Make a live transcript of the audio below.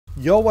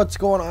Yo, what's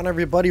going on,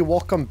 everybody?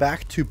 Welcome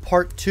back to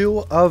part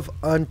 2 of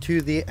Unto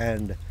the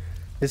End.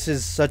 This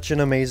is such an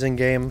amazing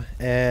game,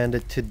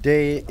 and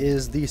today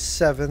is the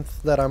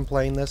 7th that I'm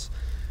playing this.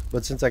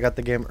 But since I got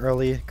the game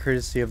early,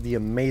 courtesy of the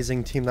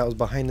amazing team that was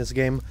behind this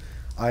game,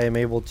 I am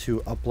able to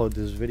upload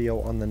this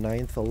video on the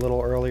 9th a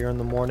little earlier in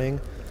the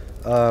morning.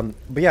 But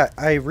yeah,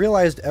 I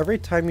realized every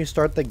time you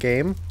start the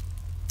game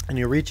and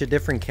you reach a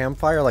different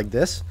campfire like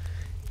this,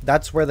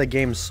 that's where the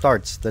game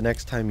starts the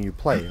next time you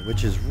play,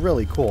 which is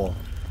really cool.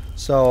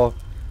 So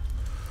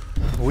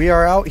we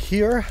are out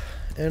here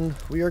and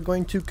we are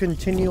going to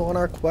continue on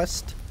our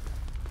quest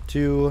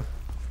to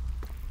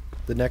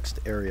the next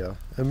area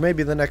and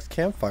maybe the next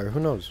campfire, who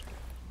knows.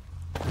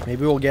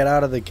 Maybe we'll get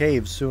out of the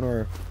cave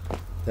sooner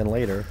than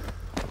later.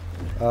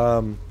 I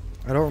don't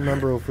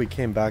remember if we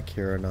came back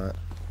here or not,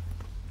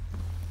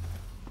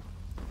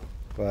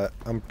 but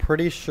I'm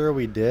pretty sure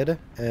we did,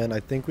 and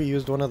I think we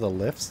used one of the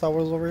lifts that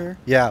was over here.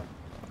 Yeah,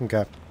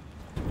 okay.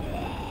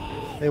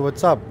 Hey,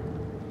 what's up?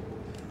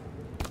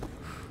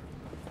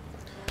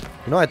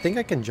 You know, I think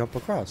I can jump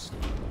across.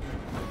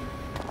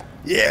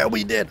 Yeah,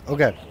 we did.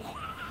 Okay.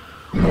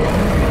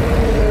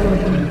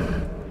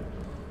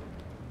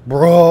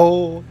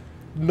 Bro.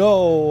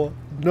 No.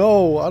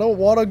 No, I don't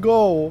want to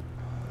go.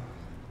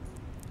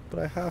 But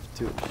I have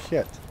to.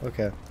 Shit.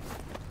 Okay.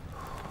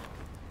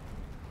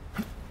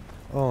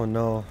 Oh,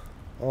 no.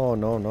 Oh,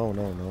 no, no,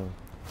 no, no.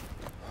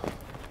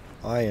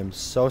 I am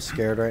so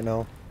scared right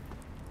now.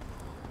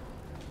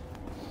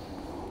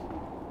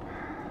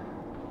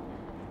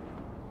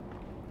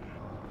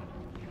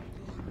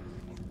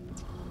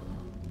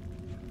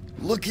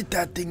 Look at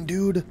that thing,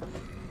 dude.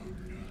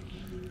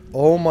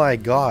 Oh my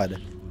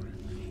god.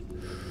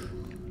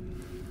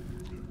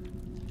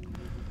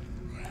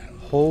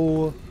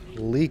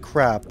 Holy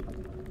crap.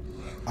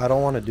 I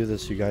don't want to do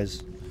this, you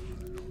guys.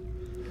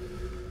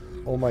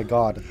 Oh my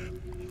god.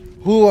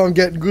 Ooh, I'm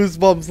getting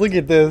goosebumps. Look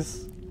at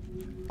this.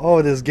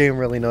 Oh, this game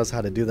really knows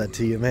how to do that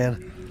to you,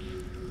 man.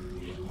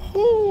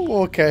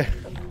 Oh, okay.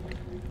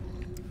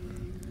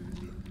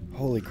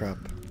 Holy crap.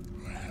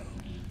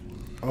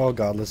 Oh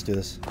god, let's do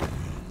this.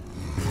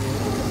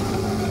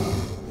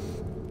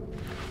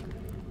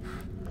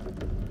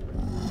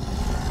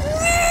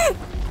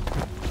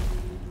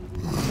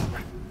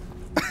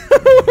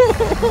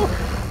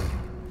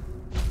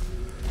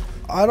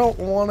 I don't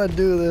want to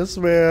do this,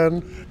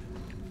 man.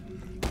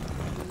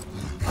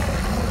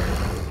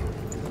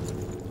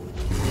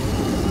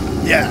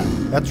 Yeah,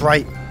 that's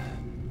right.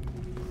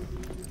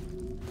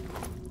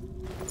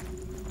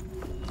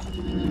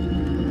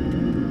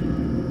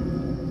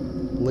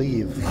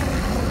 Leave.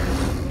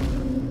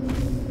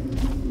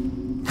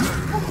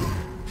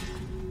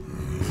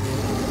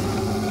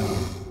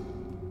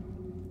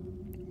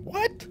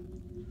 What?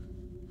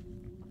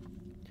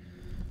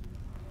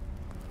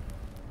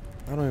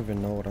 I don't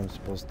even know what I'm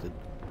supposed to...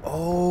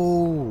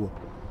 Oh!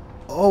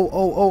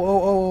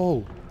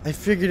 Oh! I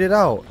figured it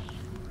out.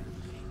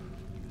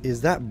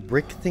 Is that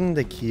brick thing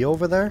the key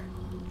over there?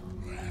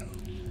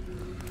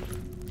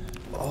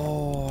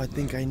 Oh, I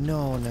think I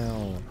know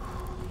now.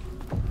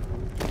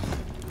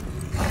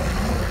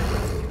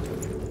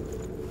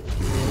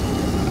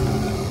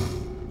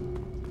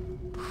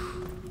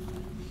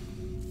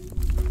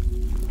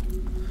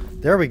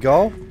 There we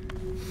go.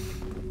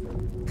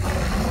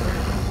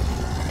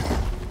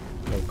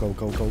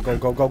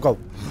 Go.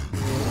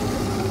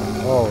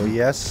 Oh,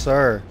 yes,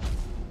 sir.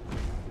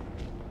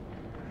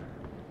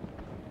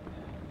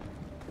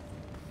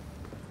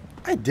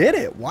 I did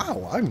it.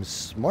 Wow, I'm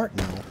smart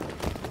now.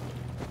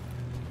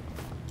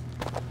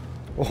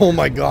 Oh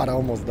my god, I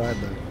almost died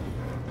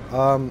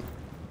there.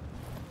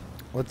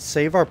 Let's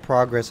save our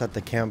progress at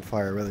the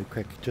campfire really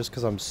quick, just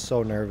because I'm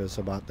so nervous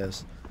about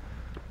this.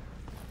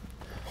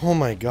 Oh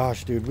my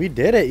gosh, dude, we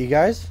did it, you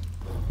guys.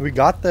 We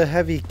got the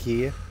heavy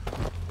key,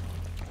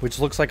 which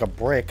looks like a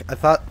brick. I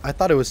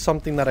thought it was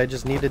something that I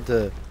just needed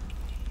to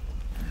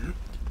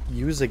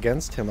use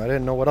against him. I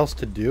didn't know what else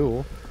to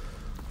do.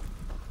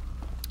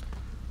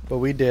 But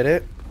we did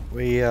it.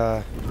 We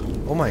oh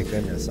my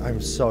goodness,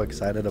 I'm so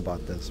excited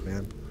about this,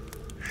 man.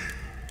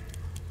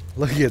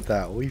 Look at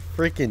that. We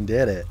freaking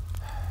did it.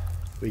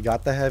 We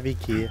got the heavy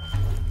key.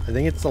 I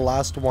think it's the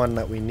last one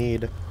that we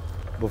need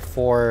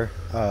before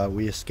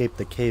we escape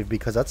the cave,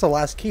 because that's the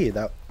last key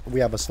that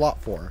we have a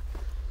slot for.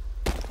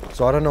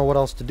 So I don't know what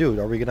else to do.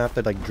 Are we gonna have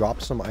to like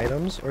drop some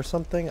items or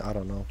something? I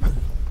don't know.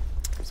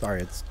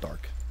 Sorry, it's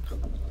dark.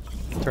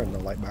 Turn the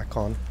light back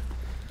on.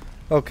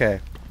 Okay.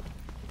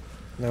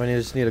 Now we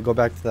just need to go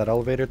back to that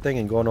elevator thing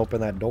and go and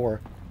open that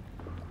door.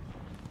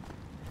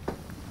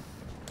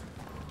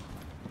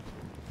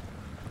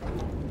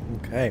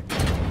 Okay.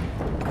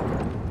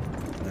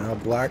 Now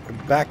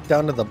back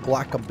down to the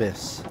black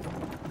abyss.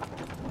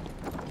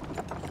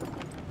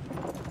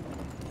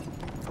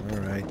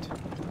 Alright.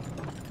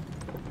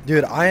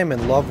 Dude, I am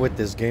in love with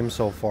this game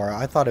so far.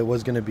 I thought it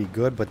was going to be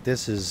good, but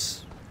this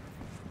is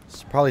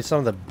probably some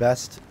of the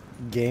best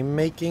game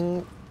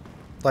making,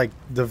 like,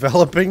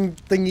 developing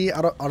thingy.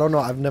 I don't know.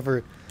 I've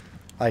never,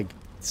 like,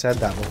 said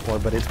that before,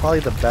 but it's probably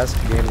the best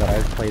game that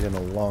I've played in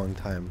a long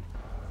time.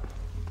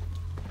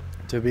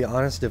 To be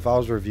honest, if I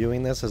was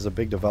reviewing this as a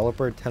big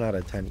developer, 10 out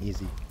of 10,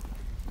 easy.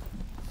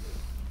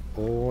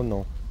 Oh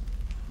no.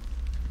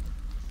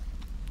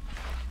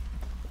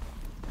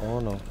 Oh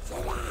no.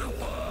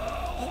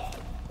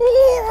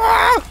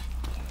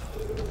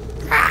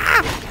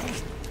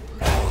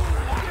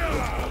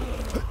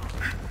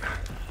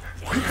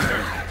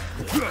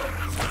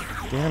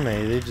 Damn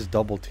it, they just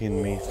double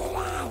teamed me.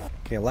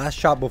 Okay, last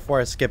shot before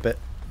I skip it.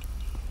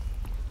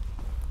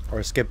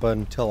 Or skip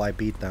until I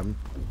beat them.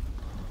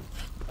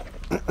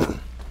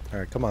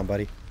 Alright, come on,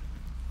 buddy.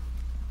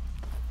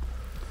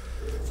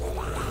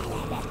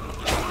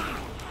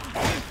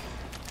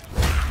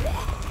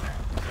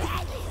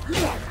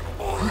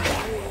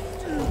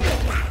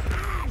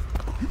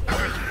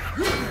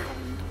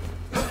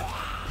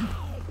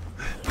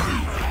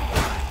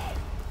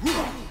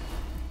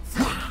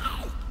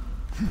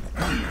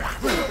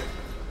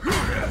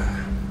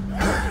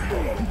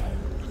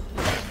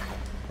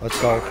 Let's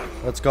go.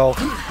 Let's go.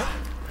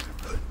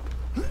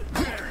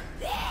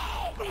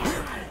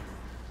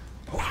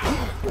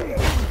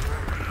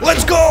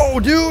 Let's go,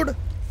 dude!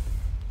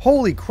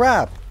 Holy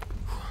crap.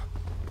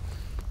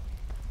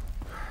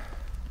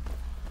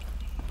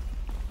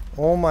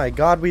 Oh my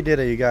god, we did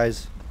it, you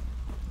guys.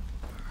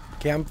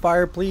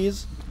 Campfire,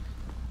 please.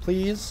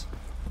 Please.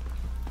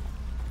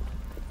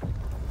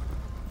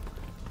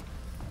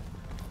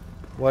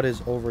 What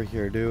is over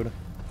here, dude?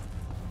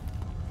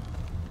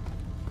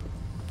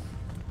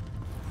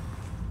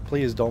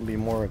 Please don't be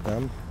more of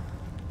them.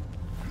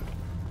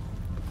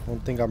 I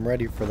don't think I'm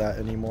ready for that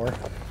anymore.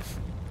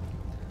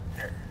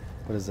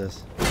 What is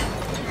this?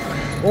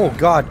 Oh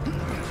god!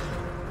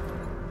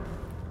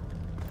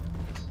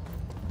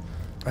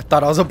 I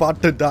thought I was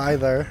about to die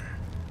there.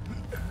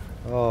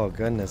 Oh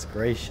goodness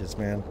gracious,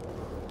 man.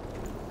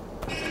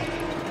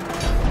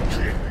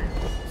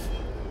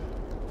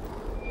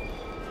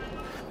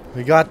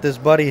 We got this,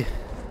 buddy.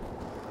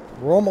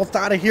 We're almost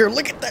out of here.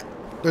 Look at that!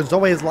 There's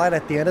always light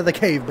at the end of the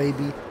cave,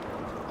 baby.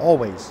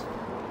 Always.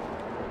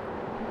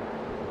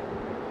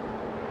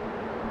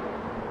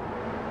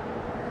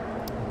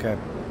 Okay.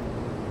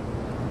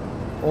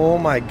 Oh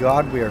my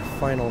god, we are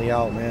finally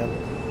out, man.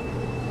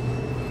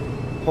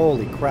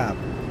 Holy crap.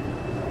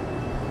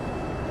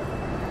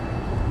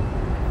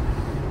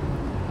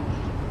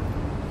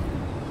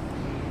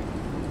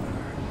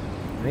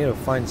 I need to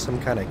find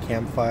some kind of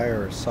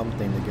campfire or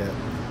something to get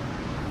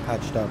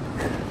patched up.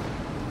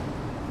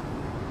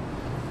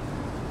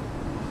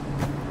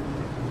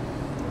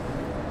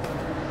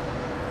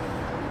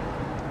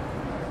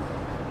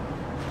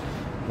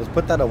 Let's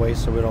put that away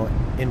so we don't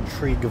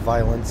intrigue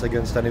violence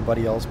against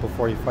anybody else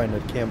before you find a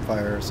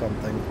campfire or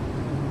something.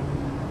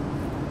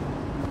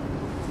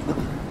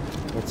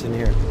 What's in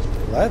here?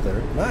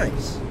 Leather?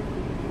 Nice.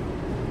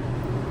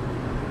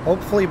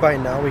 Hopefully by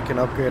now we can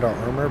upgrade our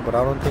armor, but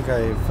I don't think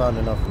I found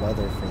enough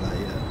leather for that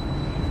yet.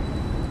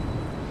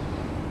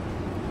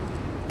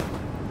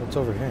 What's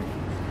over here?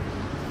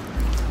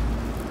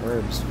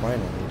 Herbs,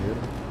 finally, dude.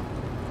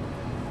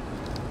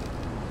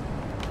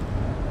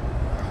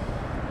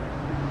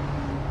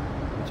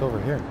 What's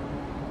over here?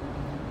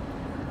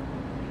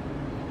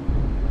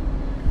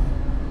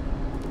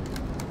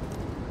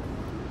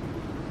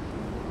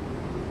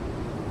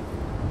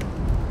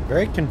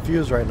 Very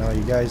confused right now,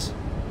 you guys.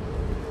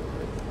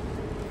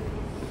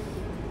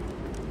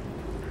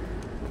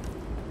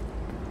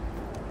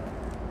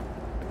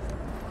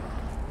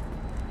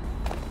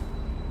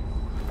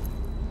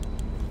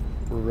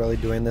 We're really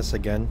doing this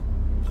again?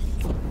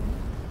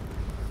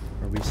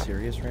 Are we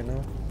serious right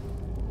now?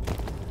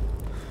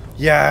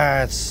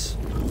 Yes!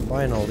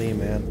 Finally,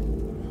 man.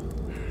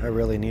 I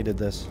really needed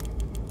this.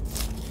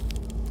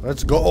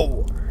 Let's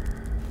go!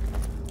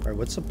 Alright,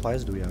 what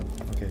supplies do we have?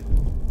 Okay.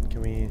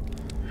 Can we...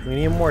 We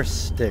need more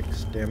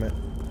sticks, damn it.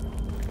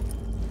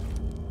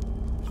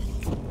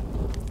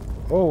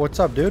 Oh, what's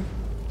up, dude?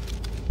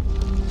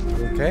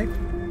 You okay?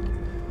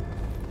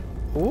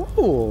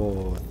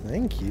 Ooh,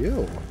 thank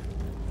you.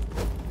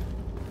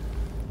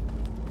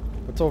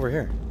 What's over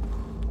here?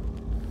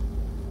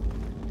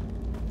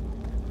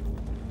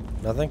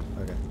 Nothing?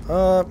 Okay.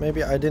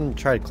 Maybe I didn't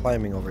try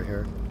climbing over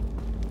here.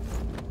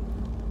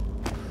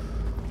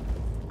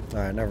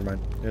 Alright, never mind.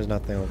 There's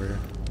nothing over here.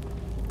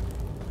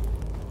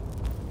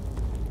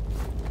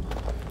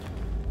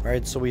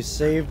 Alright, so we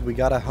saved, we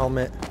got a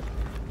helmet.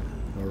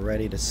 We're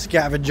ready to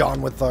scavenge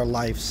on with our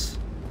lives.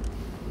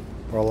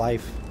 Or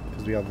life,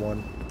 because we have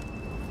one.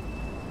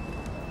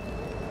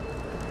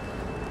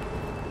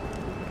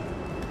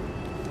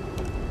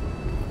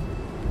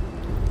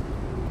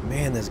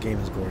 Man, this game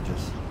is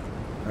gorgeous.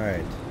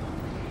 Alright.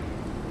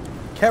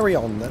 Carry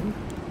on then.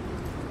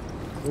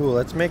 Ooh,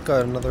 let's make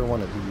another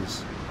one of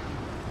these.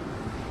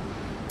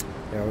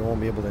 Yeah, we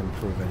won't be able to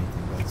improve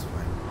anything, but that's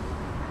fine.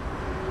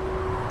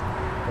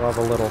 We'll have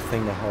a little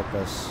thing to help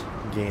us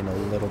gain a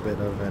little bit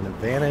of an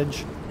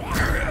advantage.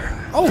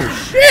 Oh,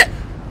 shit!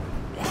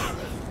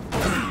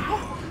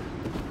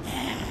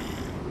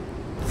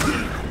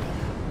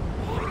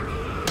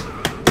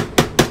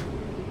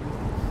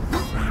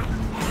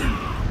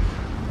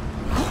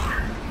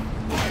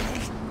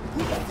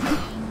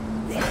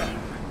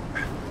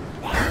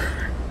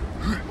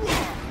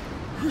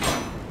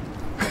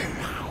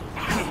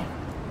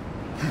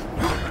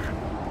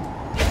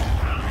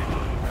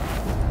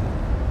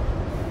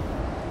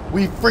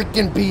 We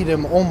freaking beat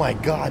him. Oh my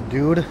god,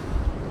 dude.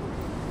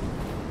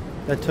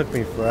 That took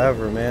me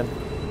forever, man.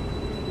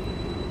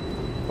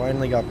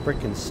 Finally got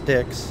freaking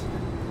sticks.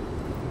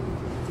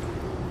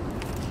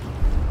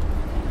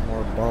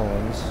 More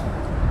bones.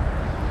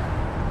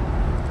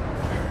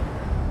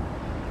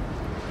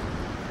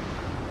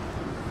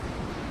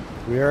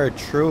 We are a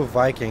true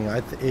Viking.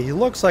 He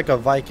looks like a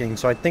Viking,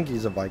 so I think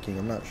he's a Viking.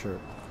 I'm not sure.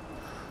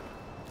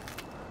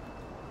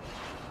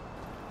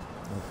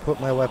 I'll put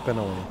my weapon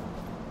away.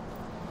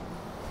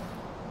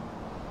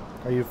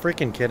 Are you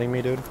freaking kidding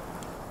me, dude?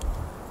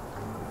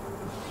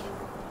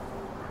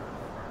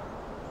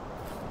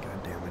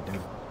 God damn it,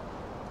 dude.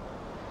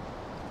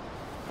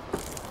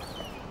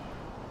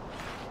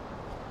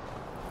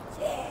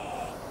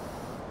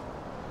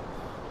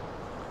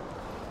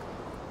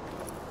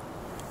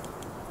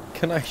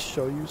 Can I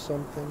show you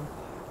something?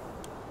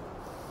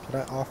 Can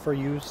I offer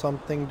you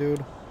something,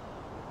 dude?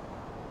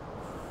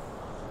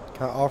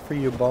 Can I offer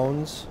you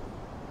bones?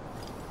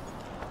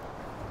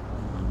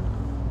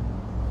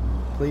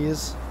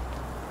 Please?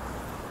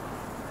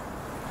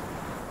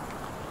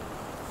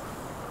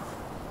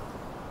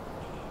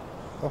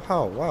 Oh,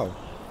 how? Wow.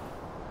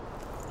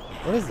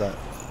 What is that?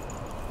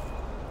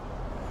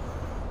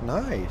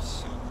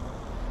 Nice.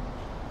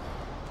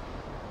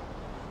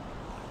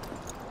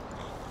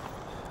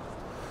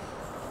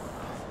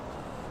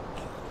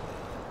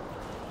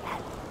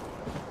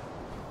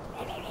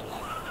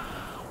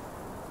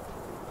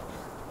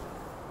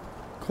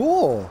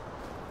 Cool.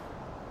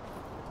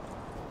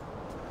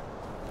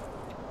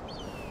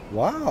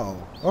 Wow.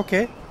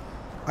 Okay.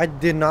 I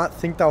did not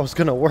think that was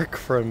gonna work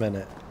for a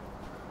minute.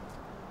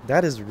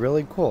 That is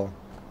really cool.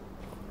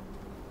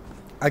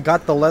 I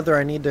got the leather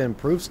I need to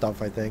improve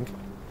stuff, I think.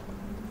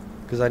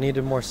 Because I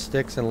needed more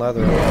sticks and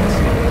leather.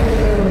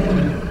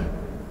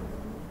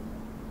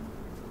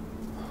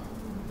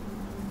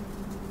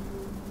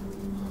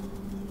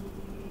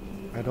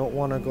 I don't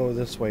want to go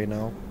this way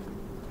now.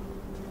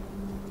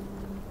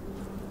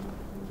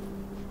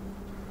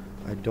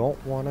 I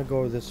don't want to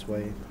go this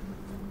way.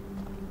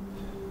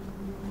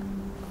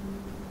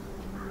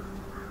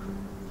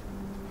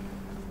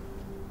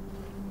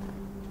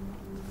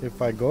 If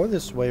I go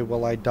this way,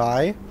 will I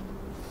die?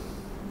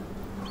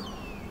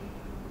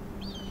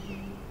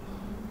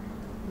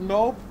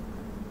 Nope.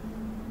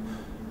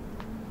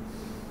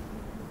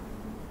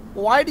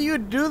 Why do you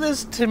do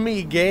this to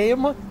me,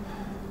 game?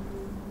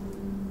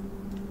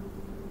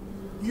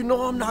 You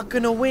know I'm not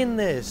gonna win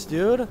this,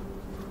 dude.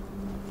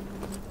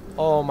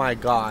 Oh my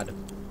god.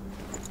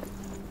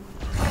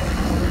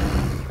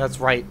 That's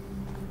right.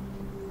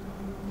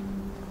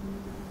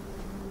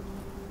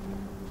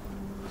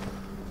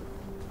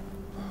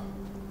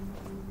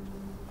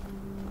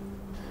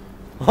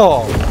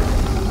 Oh.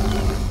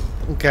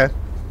 Okay.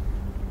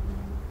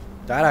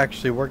 That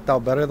actually worked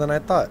out better than I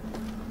thought.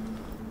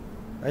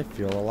 I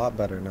feel a lot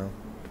better now.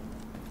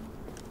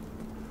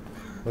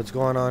 What's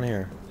going on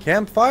here?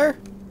 Campfire?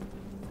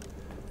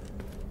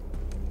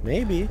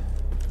 Maybe.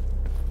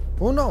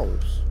 Who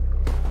knows?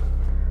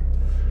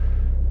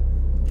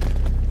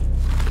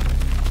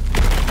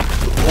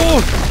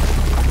 Oh!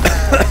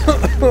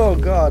 Oh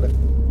god.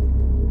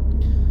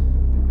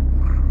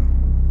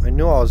 I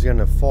knew I was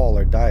gonna fall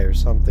or die or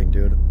something,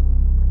 dude.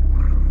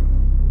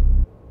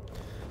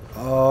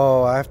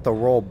 Oh, I have to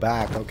roll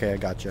back. Okay, I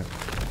gotcha.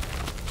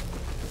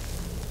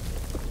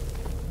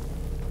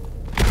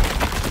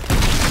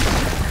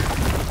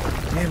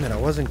 Damn it, I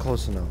wasn't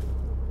close enough.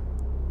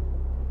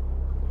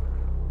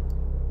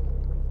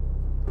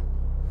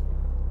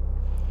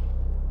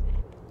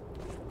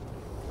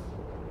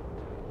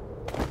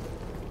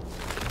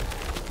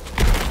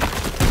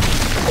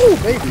 Oh,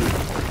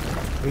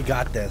 baby. We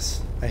got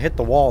this. I hit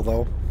the wall,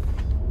 though.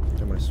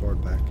 Get my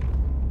sword back.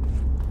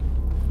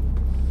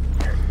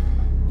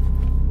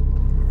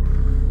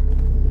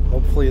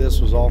 Hopefully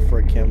this was all for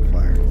a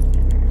campfire.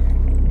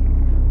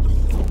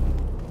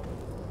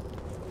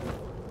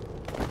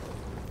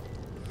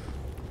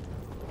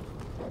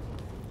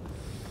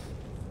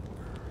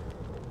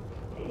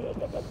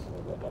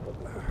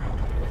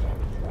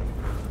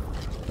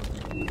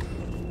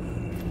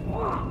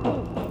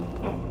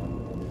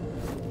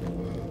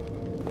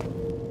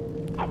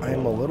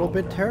 I'm a little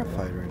bit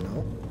terrified right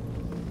now.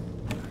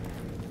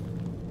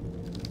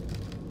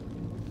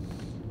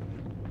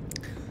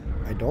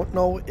 I don't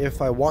know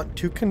if I want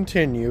to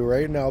continue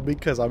right now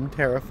because I'm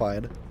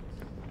terrified.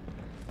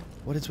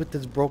 What is with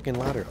this broken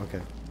ladder? Okay,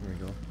 here we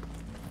go.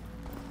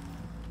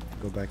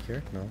 Go back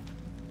here? No.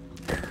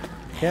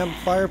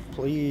 Campfire,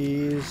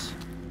 please.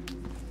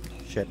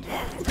 Shit.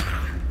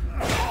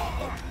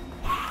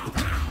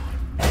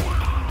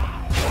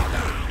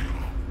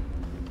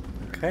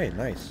 Okay,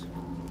 nice.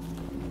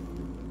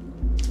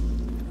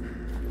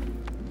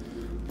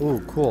 Ooh,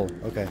 cool.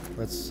 Okay,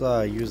 let's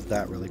use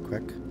that really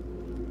quick.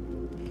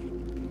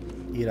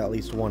 Eat at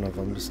least one of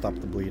them to stop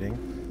the bleeding.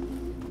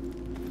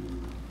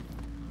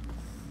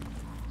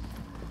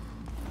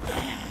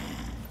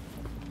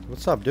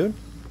 What's up, dude?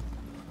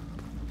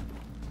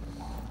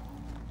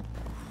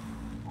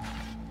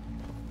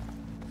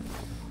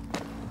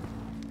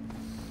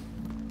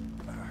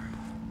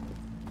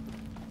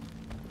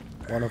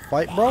 Wanna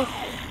fight, bro?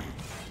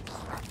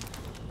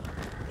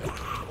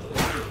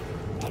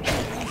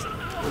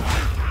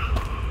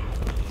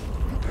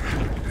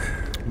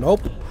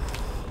 Nope.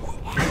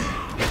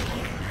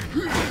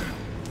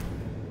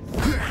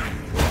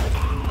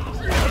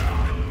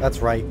 That's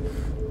right.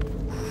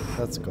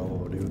 Let's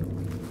go, dude.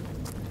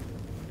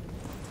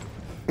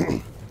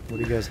 What do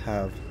you guys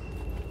have?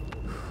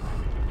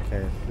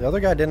 Okay. The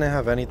other guy didn't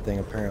have anything,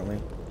 apparently.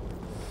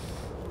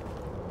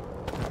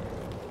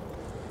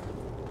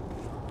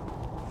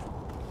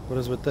 What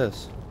is with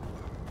this?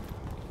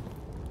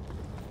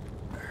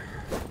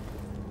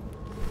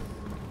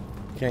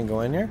 Can't go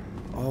in here?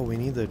 Oh, we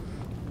need the...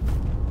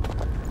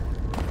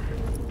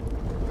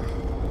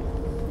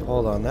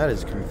 Hold on, that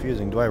is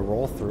confusing. Do I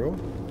roll through?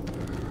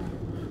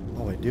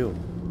 Oh, I do.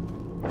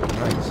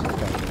 Nice.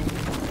 Okay.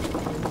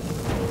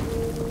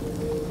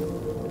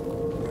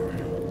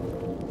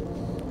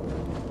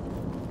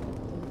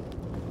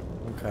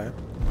 Okay.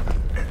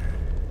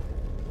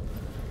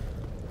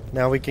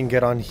 Now we can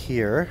get on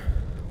here,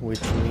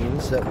 which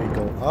means that we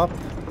go up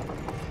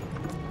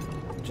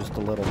just a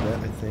little bit,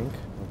 I think.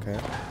 Okay.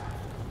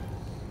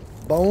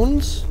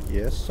 Bones?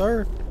 Yes,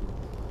 sir.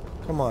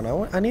 Come on,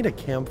 I need a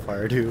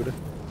campfire, dude.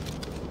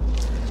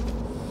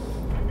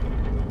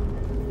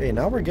 Hey,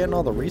 now we're getting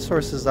all the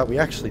resources that we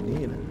actually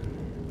need.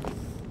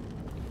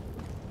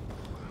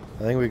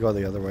 I think we go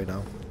the other way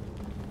now.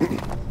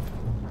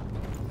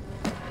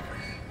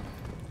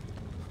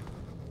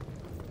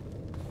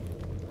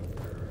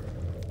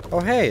 Oh,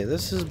 hey,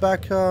 this is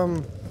back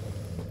to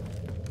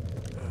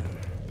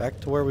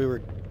where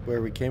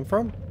we came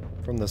from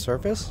the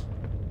surface.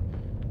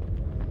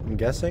 I'm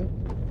guessing.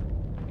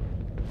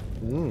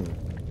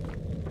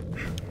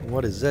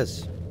 What is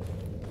this?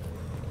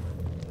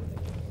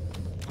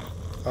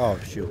 Oh,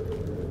 shoot.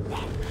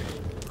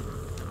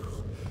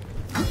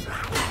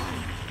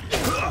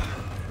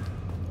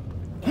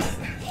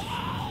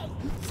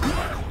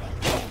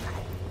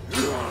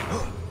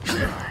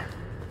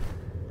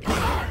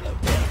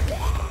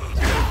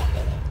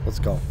 Let's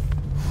go.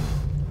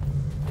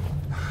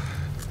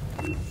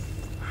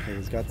 Okay,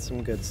 he's got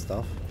some good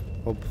stuff.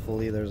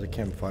 Hopefully there's a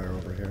campfire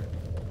over here.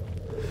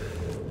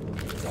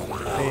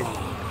 Hey.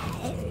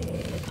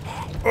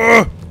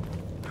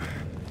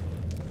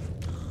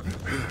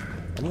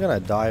 I'm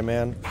gonna die,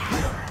 man.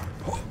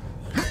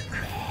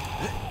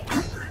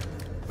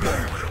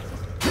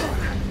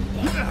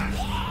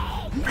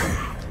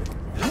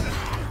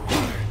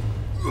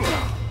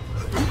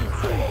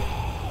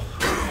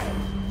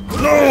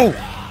 No!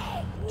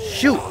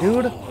 Shoot,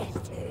 dude.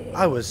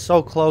 I was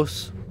so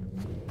close.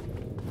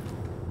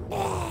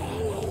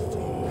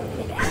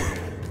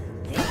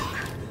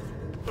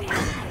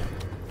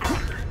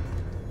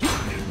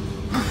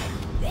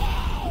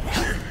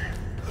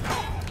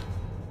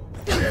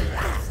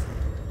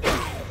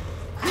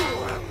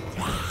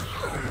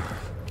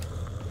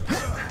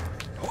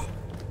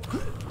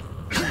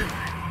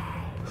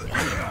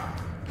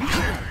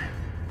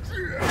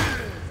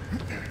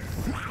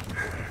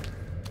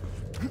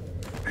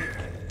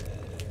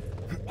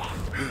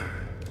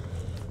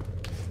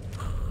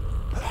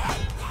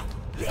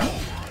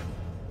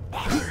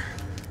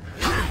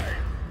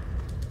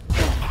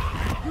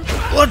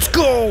 Let's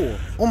go!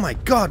 Oh my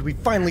god, we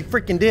finally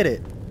freaking did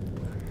it!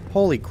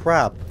 Holy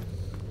crap.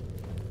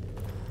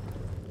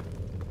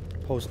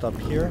 Post up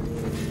here.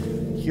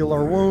 Heal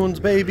our wounds,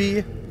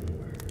 baby!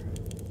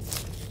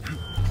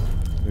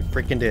 We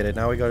freaking did it.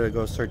 Now we gotta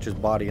go search his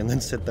body and then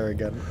sit there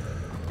again.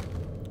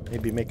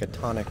 Maybe make a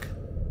tonic.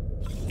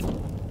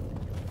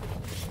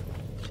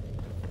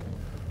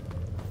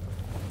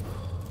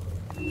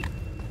 We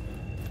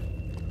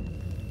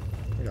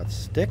got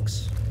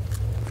sticks.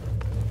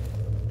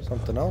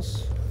 Something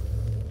else.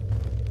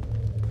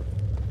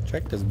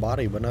 Checked his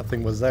body, but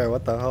nothing was there.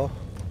 What the hell?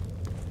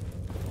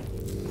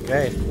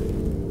 Okay.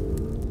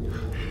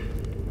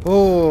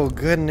 Oh,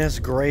 goodness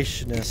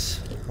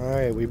gracious.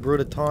 Alright, we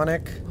brewed a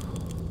tonic.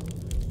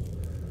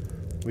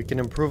 We can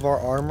improve our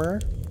armor,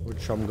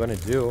 which I'm gonna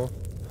do.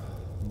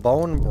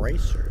 Bone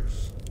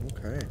bracers.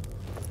 Okay.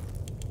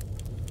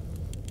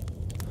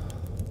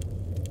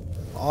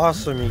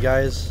 Awesome, you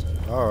guys.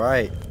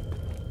 Alright.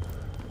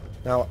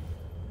 Now,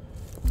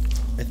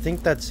 I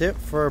think that's it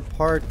for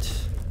part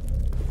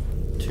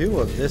 2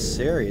 of this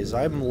series.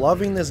 I'm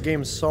loving this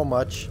game so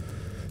much.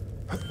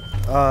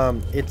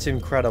 It's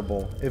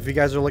incredible. If you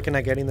guys are looking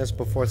at getting this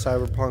before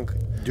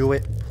Cyberpunk, do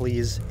it,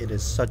 please. It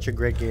is such a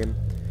great game.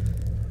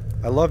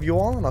 I love you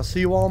all, and I'll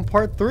see you all in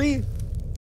part 3.